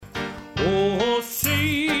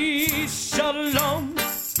Yossi Shalom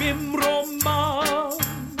Bimroman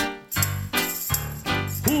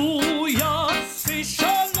Hu Yossi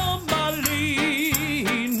Shalom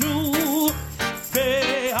Alinu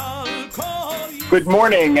Ve'al Kol. Good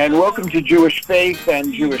morning and welcome to Jewish Faith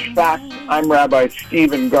and Jewish Facts. I'm Rabbi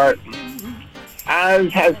Stephen Garten.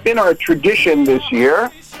 As has been our tradition this year,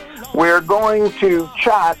 we're going to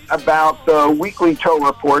chat about the weekly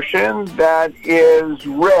Torah portion that is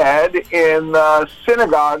read in the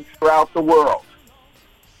synagogues throughout the world.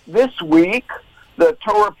 This week, the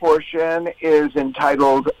Torah portion is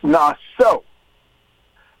entitled Naso,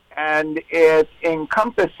 and it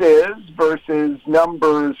encompasses verses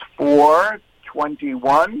Numbers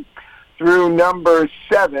 4:21 through Numbers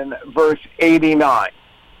 7, verse 89.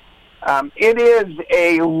 It is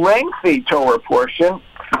a lengthy Torah portion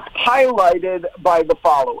highlighted by the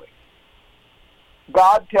following.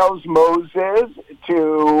 God tells Moses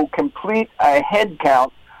to complete a head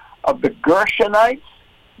count of the Gershonites,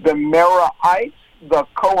 the Merarites, the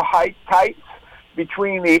Kohathites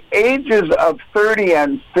between the ages of 30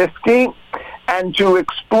 and 50, and to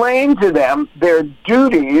explain to them their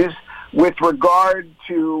duties with regard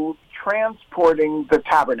to transporting the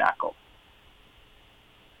tabernacle.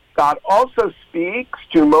 God also speaks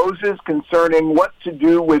to Moses concerning what to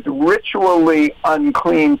do with ritually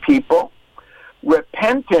unclean people,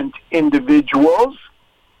 repentant individuals,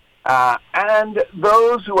 and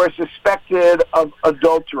those who are suspected of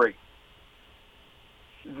adultery.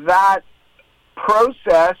 That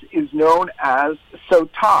process is known as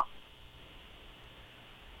sotah.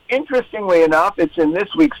 Interestingly enough, it's in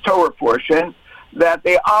this week's Torah portion that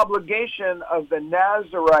the obligation of the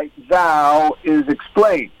Nazirite vow is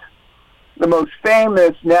explained. The most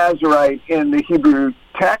famous Nazirite in the Hebrew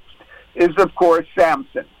text is, of course,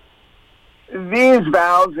 Samson. These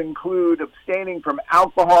vows include abstaining from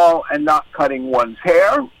alcohol and not cutting one's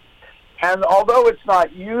hair. And although it's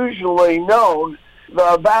not usually known,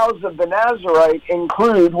 the vows of the Nazirite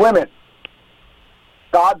include women.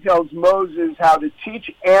 God tells Moses how to teach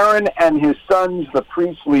Aaron and his sons the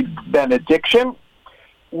priestly benediction,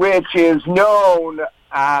 which is known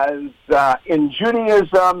as, in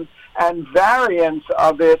Judaism, and variants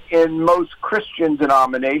of it in most Christian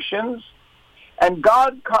denominations. And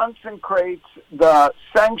God consecrates the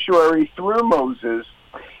sanctuary through Moses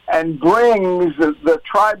and brings the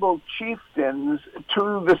tribal chieftains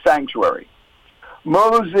to the sanctuary.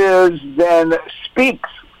 Moses then speaks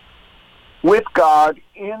with God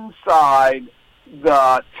inside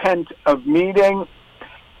the tent of meeting,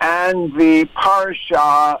 and the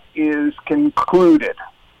parsha is concluded.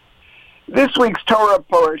 This week's Torah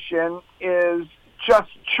portion is just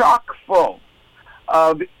chock full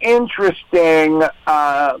of interesting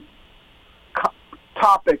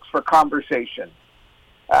topics for conversation.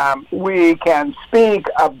 We can speak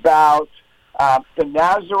about the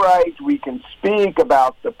Nazirite. We can speak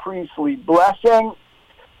about the priestly blessing.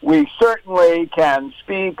 We certainly can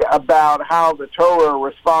speak about how the Torah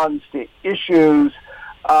responds to issues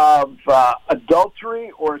of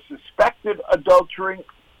adultery or suspected adultery.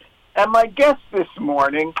 And my guest this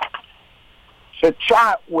morning to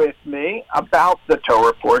chat with me about the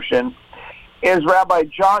Torah portion is Rabbi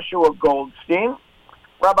Joshua Goldstein.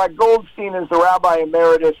 Rabbi Goldstein is the Rabbi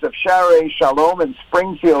Emeritus of Sharei Shalom in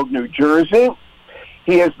Springfield, New Jersey.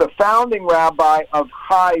 He is the founding rabbi of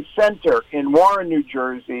Chai Center in Warren, New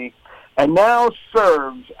Jersey, and now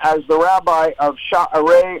serves as the rabbi of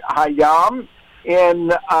Sha'arei Hayam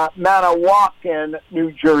in Manawakan,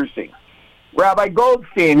 New Jersey. Rabbi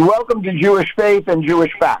Goldstein, welcome to Jewish Faith and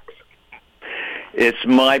Jewish Facts. It's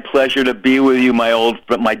my pleasure to be with you, my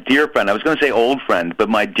dear friend. I was going to say old friend, but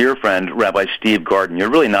my dear friend, Rabbi Steve Garten. You're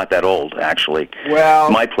really not that old, actually.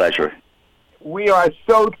 Well, my pleasure. We are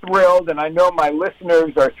so thrilled, and I know my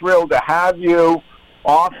listeners are thrilled to have you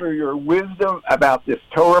offer your wisdom about this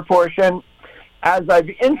Torah portion. As I've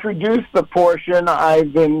introduced the portion,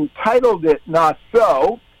 I've entitled it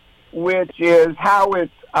Naso, which is how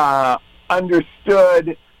it's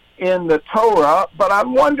understood in the Torah, but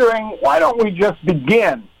I'm wondering, why don't we just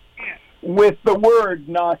begin with the word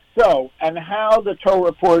Naso and how the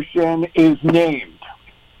Torah portion is named?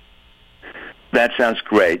 That sounds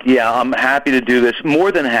great. Yeah, I'm happy to do this.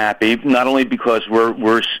 More than happy, not only because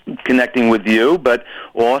we're connecting with you, but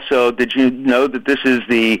also, did you know that this is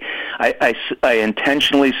I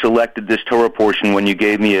intentionally selected this Torah portion when you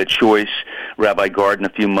gave me a choice, Rabbi Garten, a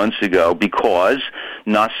few months ago, because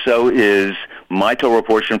Naso is my Torah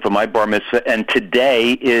portion for my bar mitzvah, and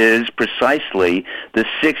today is precisely the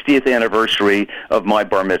 60th anniversary of my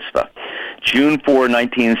bar mitzvah. June 4,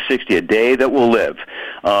 1960, a day that will live.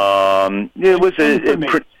 It was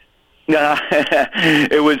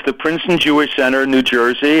It was the Princeton Jewish Center, New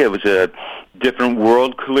Jersey. It was a different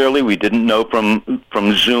world, clearly. We didn't know from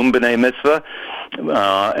Zoom B'nai Mitzvah.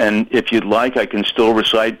 And if you'd like, I can still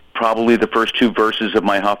recite probably the first two verses of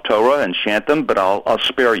my Haftorah and chant them, but I'll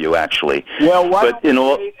spare you, actually. Well,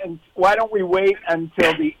 why don't we wait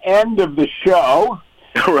until the end of the show?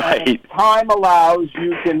 Right. If time allows,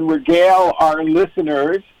 you can regale our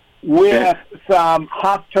listeners with some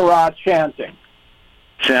Haftorah chanting.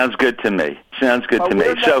 Sounds good to me.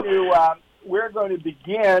 We're going to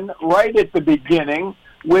begin right at the beginning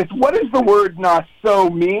with what does the word naso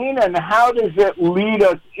mean, and how does it lead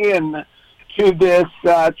us in to this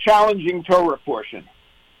challenging Torah portion?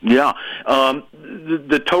 Yeah.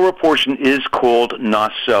 The Torah portion is called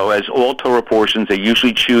naso. As all Torah portions, they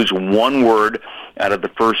usually choose one word out of the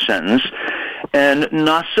first sentence. And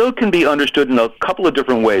naso can be understood in a couple of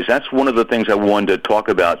different ways. That's one of the things I wanted to talk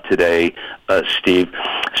about today, Steve.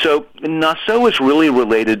 So naso is really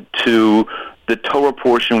related to the Torah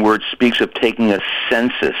portion where it speaks of taking a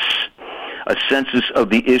census of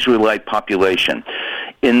the Israelite population.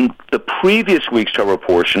 In the previous week's Torah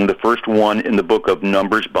portion, the first one in the book of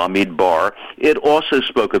Numbers, Bamidbar, it also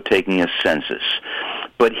spoke of taking a census.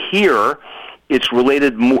 But here, it's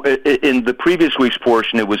related more. In the previous week's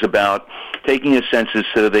portion, it was about taking a census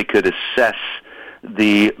so they could assess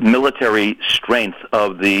the military strength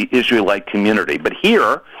of the Israelite community. But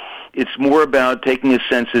here, it's more about taking a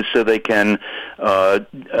census so they can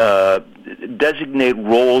designate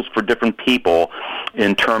roles for different people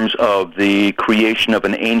in terms of the creation of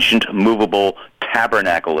an ancient movable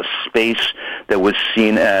tabernacle, a space that was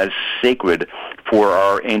seen as sacred for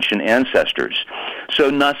our ancient ancestors. So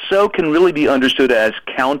naso can really be understood as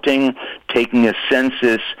counting, taking a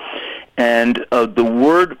census, and the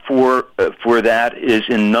word for that is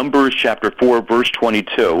in Numbers chapter 4, verse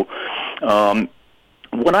 22.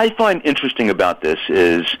 What I find interesting about this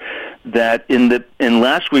is that in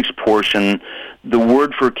last week's portion, the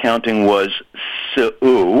word for counting was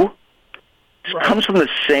se'u. It comes from the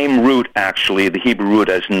same root, actually, the Hebrew root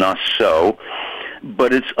as naso,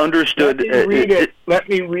 but it's understood. Let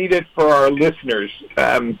me read it for our listeners.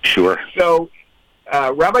 Sure. So,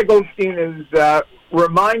 Rabbi Goldstein is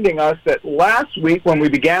reminding us that last week, when we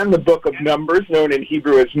began the book of Numbers, known in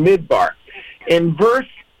Hebrew as Midbar, in verse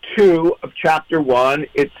 2 of chapter 1,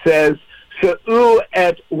 it says, Se'u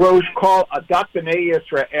et rosh kol adat b'nei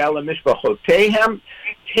Yisrael mishpachotehem,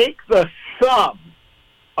 take the sum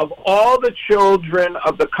of all the children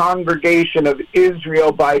of the congregation of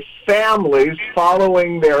Israel by families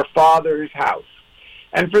following their father's house.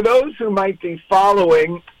 And for those who might be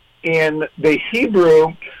following in the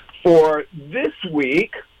Hebrew for this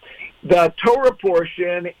week, the Torah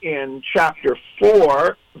portion in chapter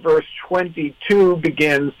 4, verse 22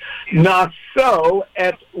 begins, Naso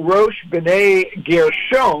et rosh b'nei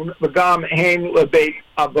Gershon v'gam hein lebeit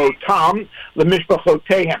avotam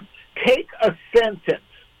lemishpachotehem. Take a census.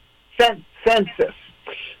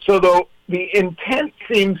 So the intent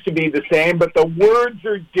seems to be the same, but the words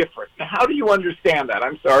are different. Now, how do you understand that?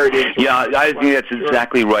 I'm sorry to interrupt. Yeah, I think that's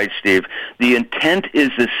exactly right, Steve. The intent is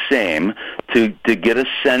the same, to get a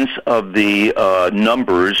sense of the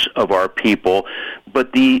numbers of our people,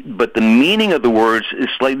 but the meaning of the words is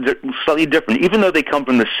slightly different, even though they come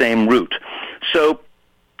from the same root. So,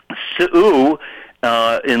 se'u,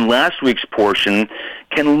 in last week's portion,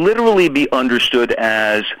 can literally be understood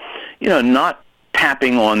as, not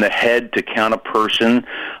tapping on the head to count a person,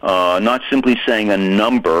 not simply saying a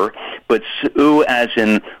number, but se'u as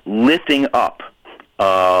in lifting up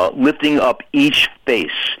each face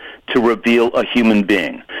to reveal a human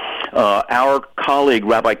being. Our colleague,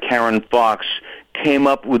 Rabbi Karen Fox, came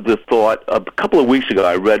up with the thought a couple of weeks ago.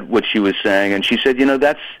 I read what she was saying, and she said,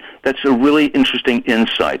 that's a really interesting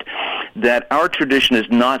insight, that our tradition is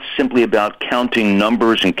not simply about counting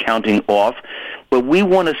numbers and counting off, but we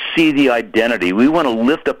want to see the identity. We want to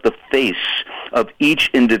lift up the face of each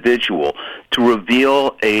individual to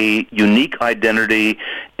reveal a unique identity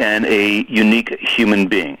and a unique human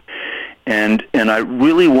being. And I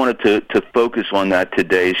really wanted to focus on that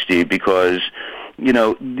today, Steve, because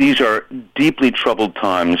these are deeply troubled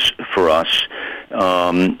times for us,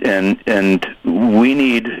 and we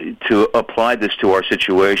need to apply this to our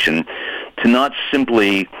situation, to not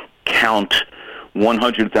simply count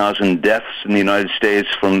 100,000 deaths in the United States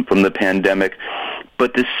from the pandemic,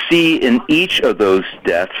 but to see in each of those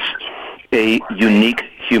deaths a unique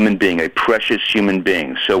human being, a precious human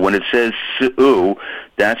being. So when it says se'u,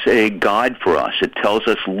 that's a guide for us. It tells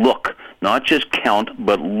us, look, not just count,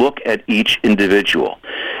 but look at each individual.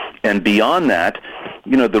 And beyond that,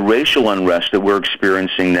 the racial unrest that we're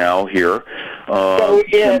experiencing now here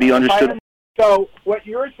can be understood. So what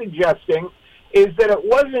you're suggesting is that it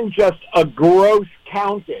wasn't just a gross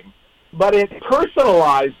counting, but it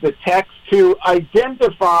personalized the text to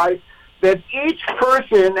identify that each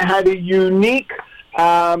person had a unique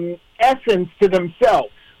essence to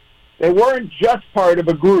themselves. They weren't just part of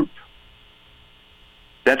a group.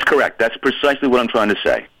 That's correct. That's precisely what I'm trying to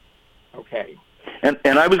say. Okay. And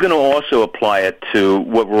I was going to also apply it to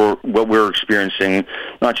what we're experiencing,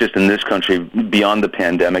 not just in this country, beyond the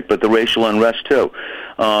pandemic, but the racial unrest too.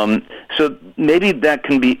 So maybe that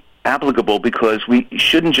can be applicable, because we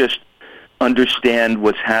shouldn't just understand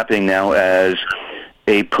what's happening now as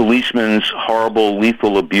a policeman's horrible,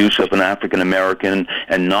 lethal abuse of an African American,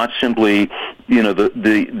 and not simply,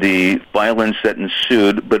 the violence that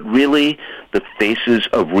ensued, but really the faces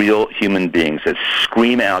of real human beings that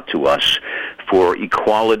scream out to us for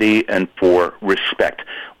equality and for respect.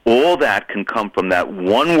 All that can come from that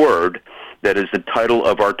one word that is the title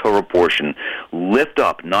of our Torah portion. Lift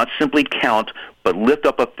up, not simply count, but lift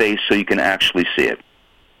up a face so you can actually see it.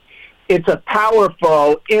 It's a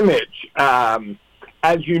powerful image.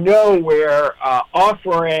 As you know, we're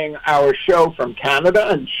offering our show from Canada,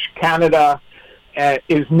 and Canada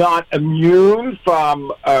is not immune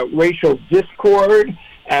from racial discord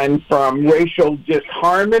and from racial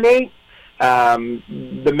disharmony.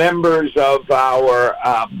 The members of our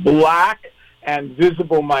black and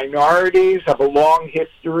visible minorities have a long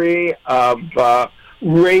history of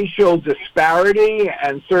racial disparity,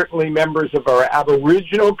 and certainly members of our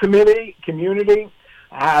Aboriginal community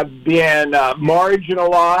have been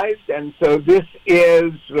marginalized. And so this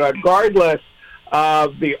is, regardless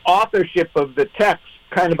of the authorship of the text,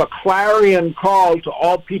 kind of a clarion call to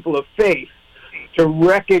all people of faith to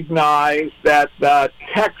recognize that the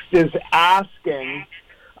text is asking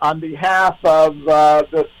on behalf of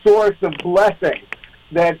the source of blessing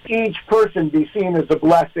that each person be seen as a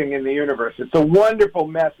blessing in the universe. It's a wonderful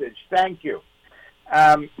message. Thank you.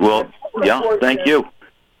 Thank you.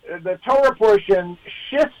 The Torah portion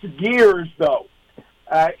shifts gears, though,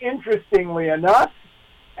 interestingly enough,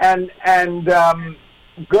 and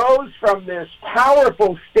goes from this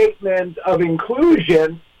powerful statement of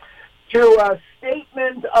inclusion to a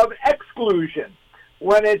statement of exclusion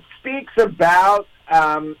when it speaks about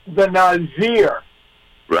the Nazir.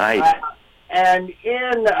 Right. And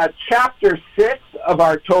in chapter 6 of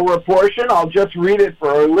our Torah portion, I'll just read it for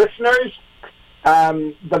our listeners.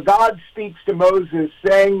 The God speaks to Moses,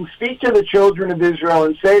 saying, "Speak to the children of Israel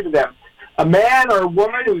and say to them, a man or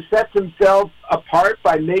woman who sets himself apart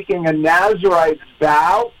by making a Nazirite's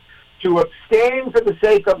vow to abstain for the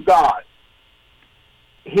sake of God.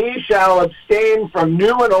 He shall abstain from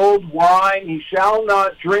new and old wine. He shall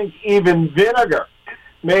not drink even vinegar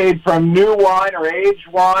made from new wine or aged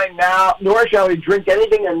wine now, nor shall he drink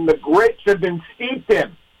anything and the grapes have been steeped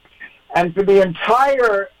in. And for the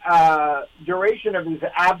entire duration of his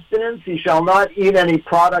abstinence, he shall not eat any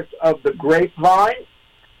product of the grapevine.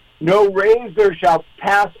 No razor shall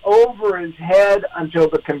pass over his head until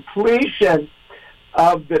the completion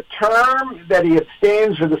of the term that he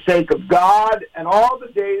abstains for the sake of God, and all the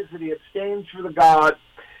days that he abstains for the God,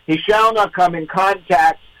 he shall not come in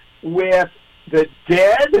contact with the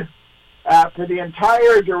dead. For the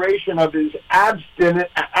entire duration of his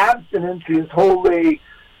abstinence, he is holy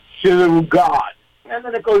to God." And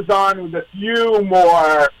then it goes on with a few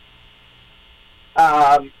more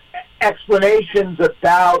explanations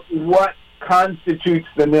about what constitutes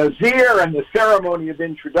the Nazir and the ceremony of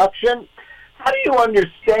introduction. How do you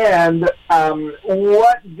understand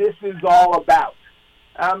what this is all about?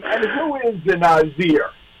 And who is the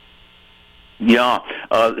Nazir? Yeah.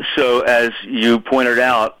 So as you pointed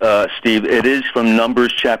out, Steve, it is from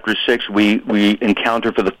Numbers chapter 6. We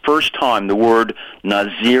encounter for the first time the word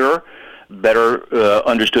Nazir, better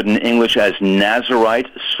understood in English as Nazirite,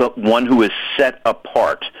 one who is set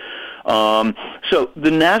apart. So the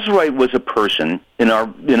Nazirite was a person in our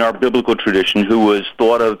biblical tradition who was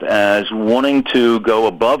thought of as wanting to go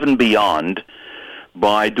above and beyond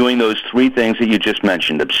by doing those three things that you just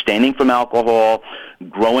mentioned: abstaining from alcohol,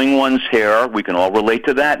 growing one's hair. We can all relate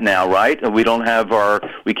to that now, right? we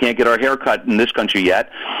can't get our hair cut in this country yet.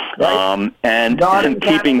 Right. And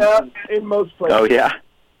keeping Canada, in most places. Oh yeah.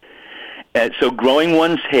 And so growing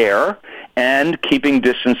one's hair and keeping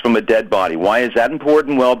distance from a dead body. Why is that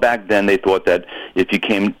important? Well, back then they thought that if you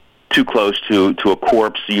came too close to a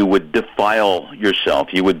corpse, you would defile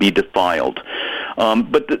yourself. You would be defiled.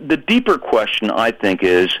 But the deeper question, I think,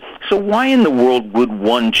 is, so why in the world would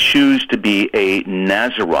one choose to be a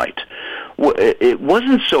Nazirite? it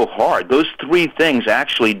wasn't so hard. Those three things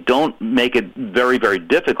actually don't make it very, very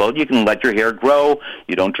difficult. You can let your hair grow.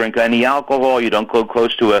 You don't drink any alcohol. You don't go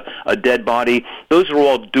close to a dead body. Those are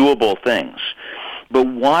all doable things. But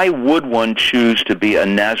why would one choose to be a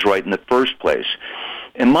Nazirite in the first place?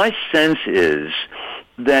 And my sense is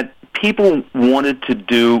that people wanted to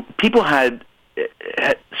do,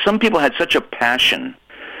 some people had such a passion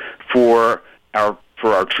for our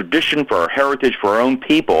tradition, for our heritage, for our own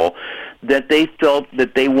people, that they felt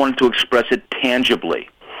that they wanted to express it tangibly.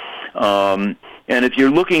 And if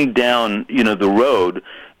you're looking down, the road,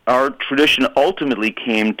 our tradition ultimately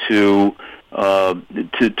came to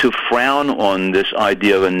frown on this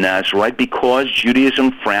idea of a Nazirite because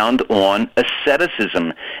Judaism frowned on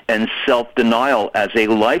asceticism and self-denial as a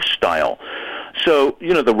lifestyle. So,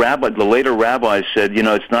 the later rabbis said,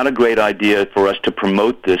 it's not a great idea for us to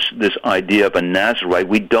promote this idea of a Nazirite.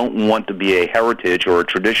 We don't want to be a heritage or a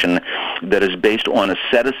tradition that is based on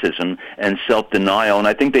asceticism and self-denial, and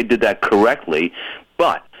I think they did that correctly.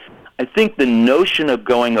 But I think the notion of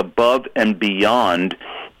going above and beyond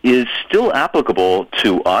is still applicable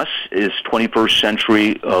to us as 21st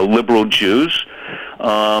century liberal Jews.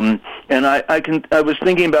 And I was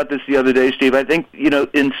thinking about this the other day, Steve. I think,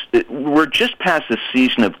 we're just past the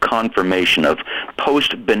season of confirmation, of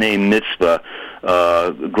post-B'nai Mitzvah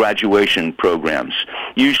graduation programs,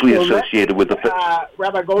 usually associated with the...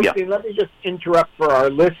 Rabbi Goldstein, Let me just interrupt for our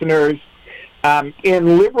listeners.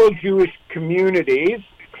 In liberal Jewish communities,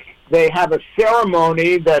 they have a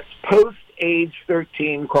ceremony that's post-age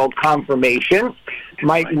 13 called confirmation.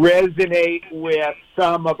 Might resonate with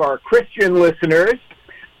some of our Christian listeners,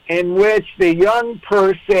 in which the young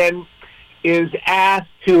person is asked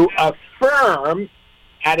to affirm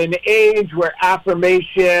at an age where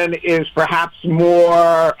affirmation is perhaps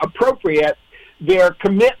more appropriate, their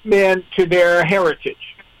commitment to their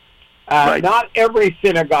heritage. Right. Not every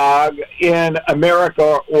synagogue in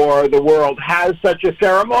America or the world has such a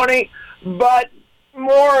ceremony, but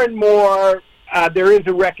more and more there is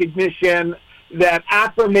a recognition that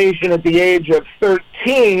affirmation at the age of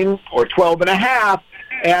 13 or 12 and a half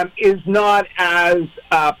is not as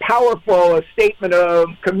powerful a statement of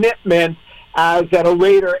commitment as at a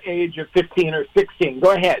later age of 15 or 16.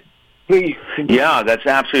 Go ahead, please. Continue. Yeah, that's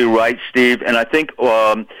absolutely right, Steve. And I think,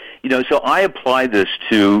 so I apply this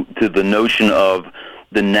to the notion of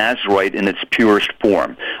the Nazirite in its purest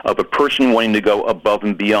form, of a person wanting to go above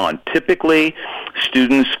and beyond. Typically,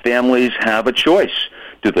 students, families have a choice.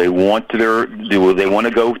 Do they want to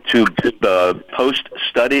go to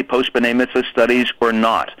post-B'nai Mitzvah studies or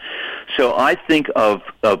not? So I think of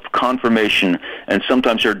confirmation, and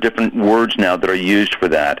sometimes there are different words now that are used for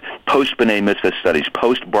that, post-B'nai Mitzvah studies,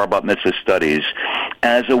 post-Bar Bat Mitzvah studies,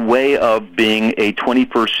 as a way of being a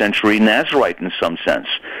 21st century Nazirite in some sense.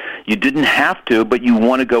 You didn't have to, but you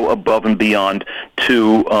want to go above and beyond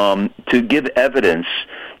to give evidence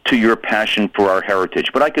to your passion for our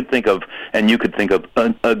heritage. But I could think of, and you could think of,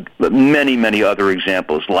 many, many other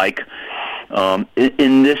examples, like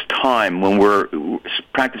in this time when we're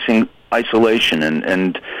practicing isolation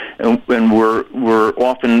and we're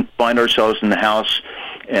often find ourselves in the house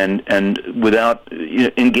and without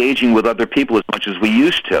engaging with other people as much as we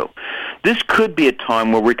used to. This could be a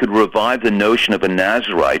time where we could revive the notion of a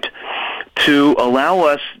Nazirite to allow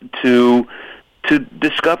us to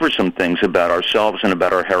discover some things about ourselves and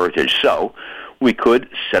about our heritage. So we could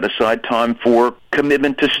set aside time for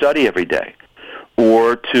commitment to study every day,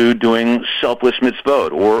 or to doing selfless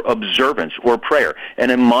mitzvot, or observance, or prayer.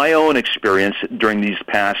 And in my own experience during these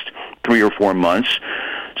past 3 or 4 months,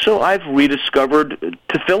 so I've rediscovered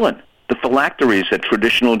tefillin, the phylacteries that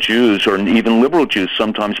traditional Jews or even liberal Jews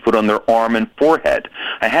sometimes put on their arm and forehead.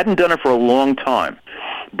 I hadn't done it for a long time,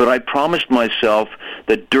 but I promised myself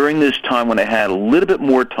that during this time when I had a little bit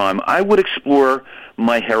more time, I would explore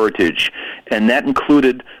my heritage, and that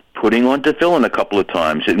included putting on tefillin a couple of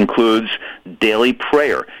times. It includes daily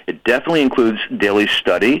prayer. It definitely includes daily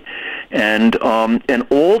study, and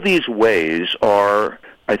all these ways are,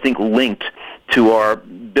 I think, linked to our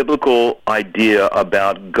biblical idea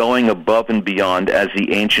about going above and beyond as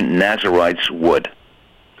the ancient Nazirites would.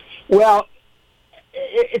 Well,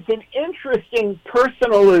 it's an interesting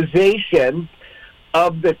personalization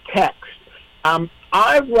of the text.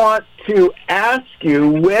 I want to ask you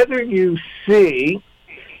whether you see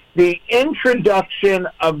the introduction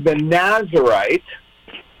of the Nazirite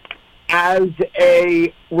as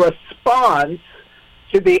a response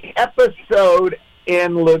to the episode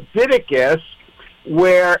in Leviticus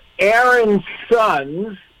where Aaron's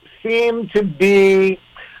sons seem to be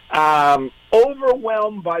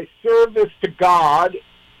overwhelmed by service to God,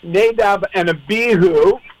 Nadab and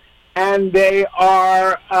Abihu, and they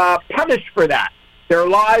are punished for that. Their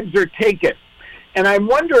lives are taken. And I'm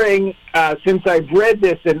wondering, since I've read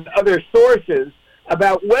this in other sources,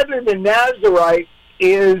 about whether the Nazirite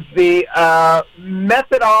is the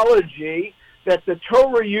methodology that the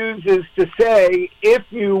Torah uses to say, if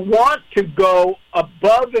you want to go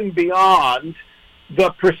above and beyond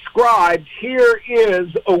the prescribed, here is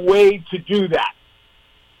a way to do that.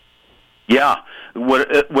 Yeah,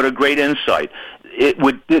 what a great insight. It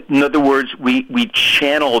would, in other words, we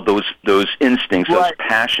channel those instincts, those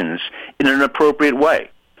passions in an appropriate way,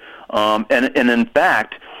 and in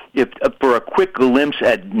fact, if for a quick glimpse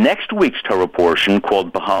at next week's Torah portion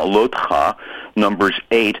called B'Ha'alotcha, Numbers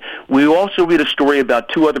 8, we also read a story about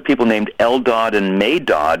two other people named Eldad and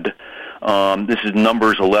Medad. This is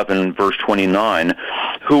Numbers 11, verse 29,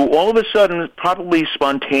 who all of a sudden, probably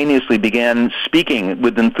spontaneously, began speaking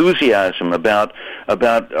with enthusiasm about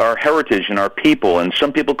our heritage and our people, and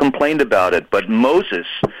some people complained about it, but Moses,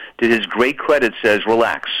 to his great credit, says,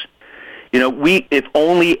 relax. You know, if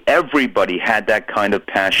only everybody had that kind of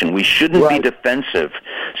passion. We shouldn't be defensive.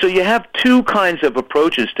 So you have two kinds of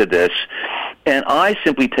approaches to this, and I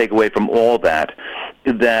simply take away from all that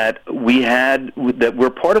we're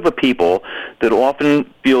part of a people that often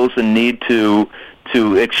feels the need to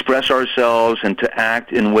express ourselves and to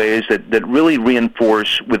act in ways that really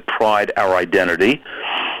reinforce with pride our identity,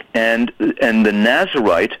 and the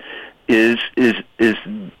Nazirite is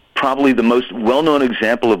probably the most well-known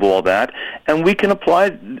example of all that, and we can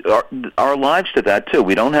apply our lives to that too.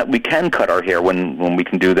 We can cut our hair when we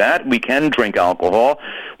can do that. We can drink alcohol.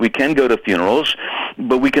 We can go to funerals,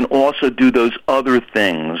 but we can also do those other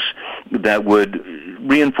things that would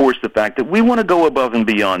reinforce the fact that we want to go above and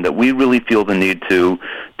beyond, that we really feel the need to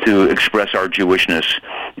express our Jewishness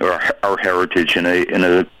or our heritage in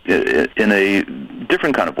a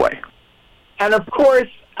different kind of way. And of course,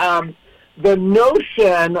 the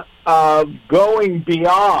notion of going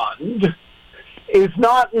beyond is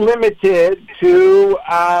not limited to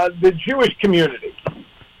the Jewish community.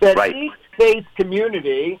 That each faith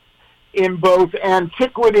community, in both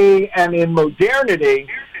antiquity and in modernity,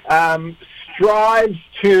 strives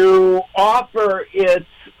to offer its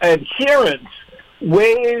adherents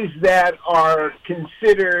ways that are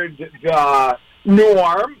considered the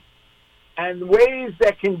norm, and ways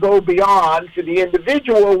that can go beyond for the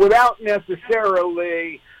individual without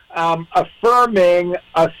necessarily affirming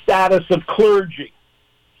a status of clergy.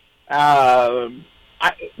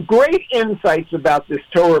 Great insights about this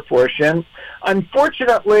Torah portion.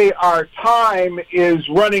 Unfortunately, our time is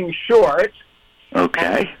running short.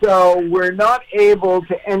 Okay. So we're not able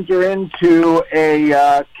to enter into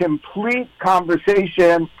a complete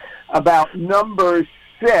conversation about Numbers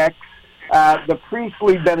 6, the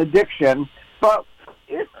priestly benediction. But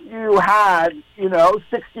if you had,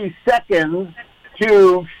 60 seconds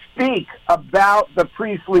to speak about the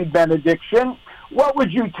priestly benediction, what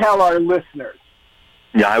would you tell our listeners?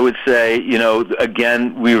 Yeah, I would say,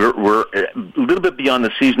 again, we're a little bit beyond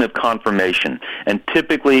the season of confirmation. And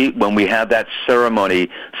typically when we have that ceremony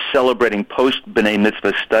celebrating post-B'nai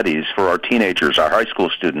Mitzvah studies for our teenagers, our high school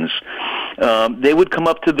students, they would come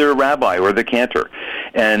up to their rabbi or the cantor.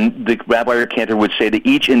 And the rabbi or cantor would say to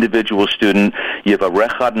each individual student,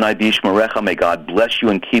 Yivarecha Adonai v'yishmerecha, may God bless you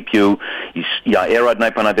and keep you. Ya'er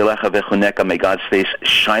Adonai panav elecha v'chuneka, may God's face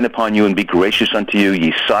shine upon you and be gracious unto you.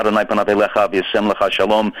 Yisad Adonai panav elecha v'yasem lecha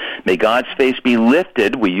shalom. May God's face be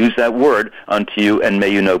lifted, we use that word, unto you, and may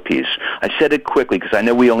you know peace. I said it quickly because I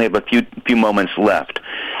know we only have a few moments left.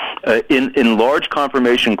 In large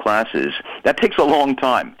confirmation classes, that takes a long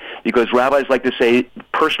time because rabbis like to say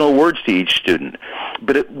personal words to each student.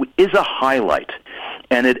 But it is a highlight,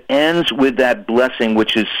 and it ends with that blessing,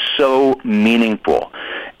 which is so meaningful.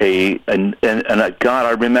 God,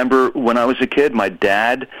 I remember when I was a kid, my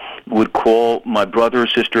dad would call my brother,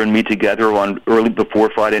 sister, and me together on early before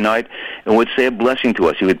Friday night and would say a blessing to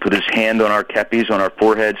us. He would put his hand on our kepis, on our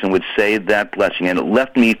foreheads, and would say that blessing. And it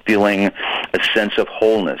left me feeling a sense of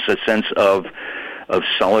wholeness, a sense of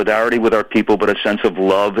solidarity with our people, but a sense of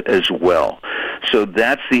love as well. So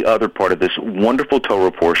that's the other part of this wonderful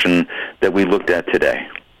Torah portion that we looked at today.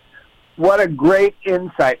 What a great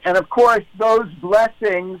insight. And of course, those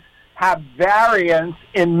blessings have variants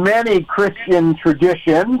in many Christian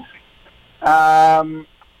traditions. I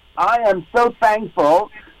am so thankful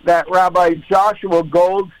that Rabbi Joshua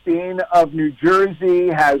Goldstein of New Jersey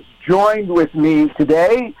has joined with me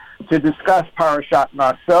today to discuss Parashat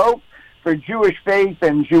Naso. For Jewish Faith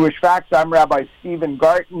and Jewish Facts, I'm Rabbi Stephen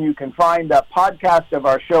Garten. You can find a podcast of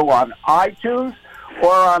our show on iTunes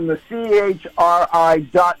or on the CHRI.ca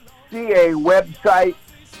website.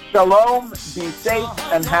 Shalom, be safe,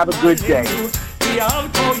 and have a good day.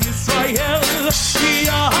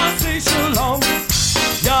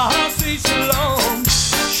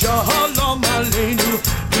 Shalom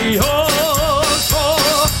Aleinu.